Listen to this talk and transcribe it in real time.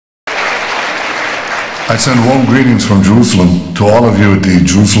I send warm greetings from Jerusalem to all of you at the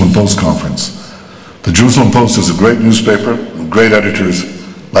Jerusalem Post Conference. The Jerusalem Post is a great newspaper with great editors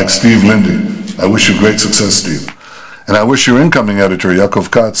like Steve Lindy. I wish you great success, Steve. And I wish your incoming editor,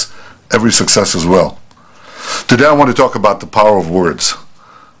 Yaakov Katz, every success as well. Today I want to talk about the power of words.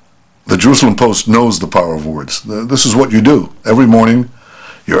 The Jerusalem Post knows the power of words. This is what you do. Every morning,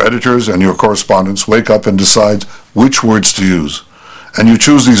 your editors and your correspondents wake up and decide which words to use. And you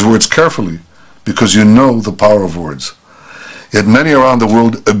choose these words carefully because you know the power of words. Yet many around the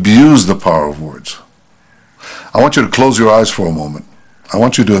world abuse the power of words. I want you to close your eyes for a moment. I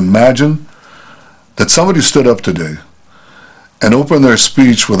want you to imagine that somebody stood up today and opened their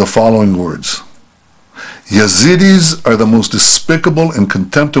speech with the following words. Yazidis are the most despicable and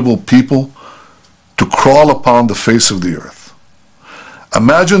contemptible people to crawl upon the face of the earth.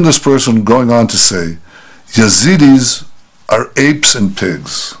 Imagine this person going on to say, Yazidis are apes and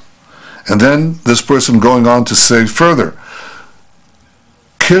pigs. And then this person going on to say further,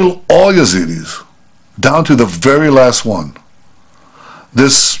 kill all Yazidis, down to the very last one.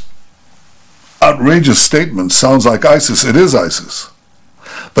 This outrageous statement sounds like ISIS. It is ISIS.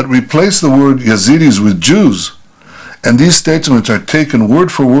 But replace the word Yazidis with Jews, and these statements are taken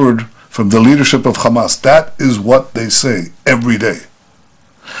word for word from the leadership of Hamas. That is what they say every day.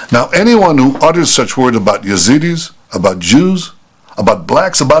 Now, anyone who utters such words about Yazidis, about Jews, about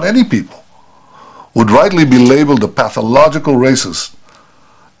blacks, about any people, would rightly be labeled a pathological racist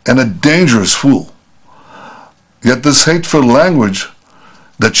and a dangerous fool. Yet this hateful language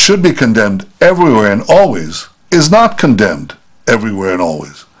that should be condemned everywhere and always is not condemned everywhere and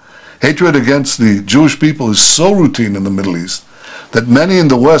always. Hatred against the Jewish people is so routine in the Middle East that many in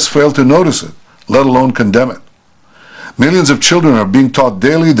the West fail to notice it, let alone condemn it. Millions of children are being taught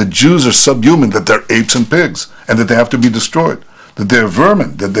daily that Jews are subhuman, that they're apes and pigs, and that they have to be destroyed, that they're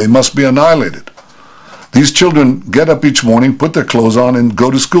vermin, that they must be annihilated. These children get up each morning, put their clothes on, and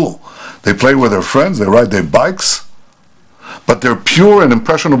go to school. They play with their friends, they ride their bikes, but their pure and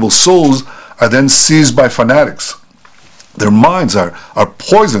impressionable souls are then seized by fanatics. Their minds are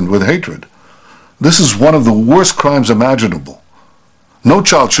poisoned with hatred. This is one of the worst crimes imaginable. No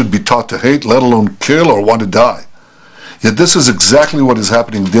child should be taught to hate, let alone kill or want to die. Yet this is exactly what is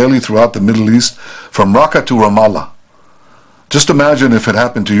happening daily throughout the Middle East, from Raqqa to Ramallah. Just imagine if it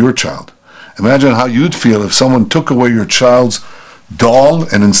happened to your child. Imagine how you'd feel if someone took away your child's doll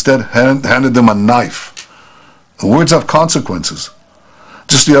and instead handed them a knife. The words have consequences.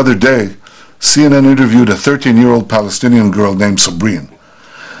 Just the other day, CNN interviewed a 13-year-old Palestinian girl named Sabrine.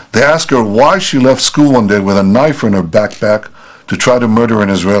 They asked her why she left school one day with a knife in her backpack to try to murder an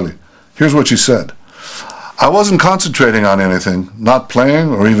Israeli. Here's what she said. I wasn't concentrating on anything, not playing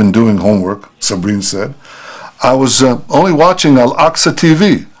or even doing homework, Sabrine said. I was only watching Al-Aqsa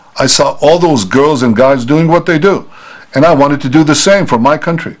TV. I saw all those girls and guys doing what they do, and I wanted to do the same for my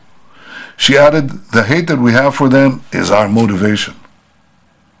country. She added, the hate that we have for them is our motivation.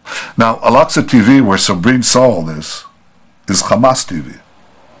 Now, Al-Aqsa TV, where Sabrine saw all this, is Hamas TV.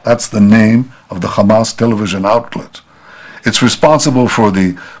 That's the name of the Hamas television outlet. It's responsible for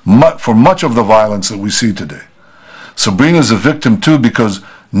much of the violence that we see today. Sabrine is a victim too because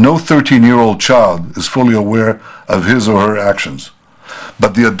no 13-year-old child is fully aware of his or her actions.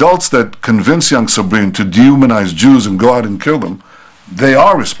 But the adults that convince young Sabrine to dehumanize Jews and go out and kill them, they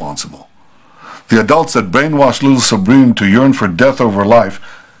are responsible. The adults that brainwash little Sabrine to yearn for death over life,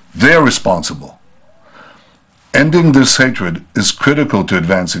 they're responsible. Ending this hatred is critical to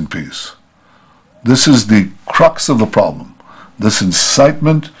advancing peace. This is the crux of the problem, this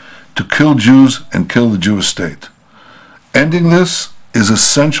incitement to kill Jews and kill the Jewish state. Ending this is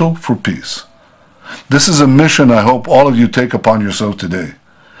essential for peace. This is a mission I hope all of you take upon yourself today.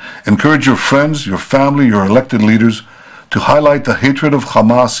 Encourage your friends, your family, your elected leaders to highlight the hatred of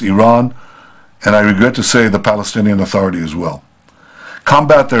Hamas, Iran, and I regret to say the Palestinian Authority as well.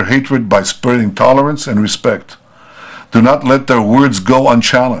 Combat their hatred by spreading tolerance and respect. Do not let their words go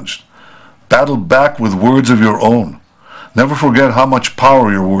unchallenged. Battle back with words of your own. Never forget how much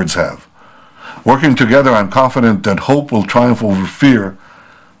power your words have. Working together, I'm confident that hope will triumph over fear,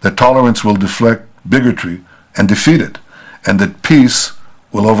 that tolerance will deflect bigotry and defeat it, and that peace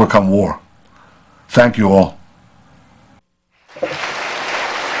will overcome war. Thank you all.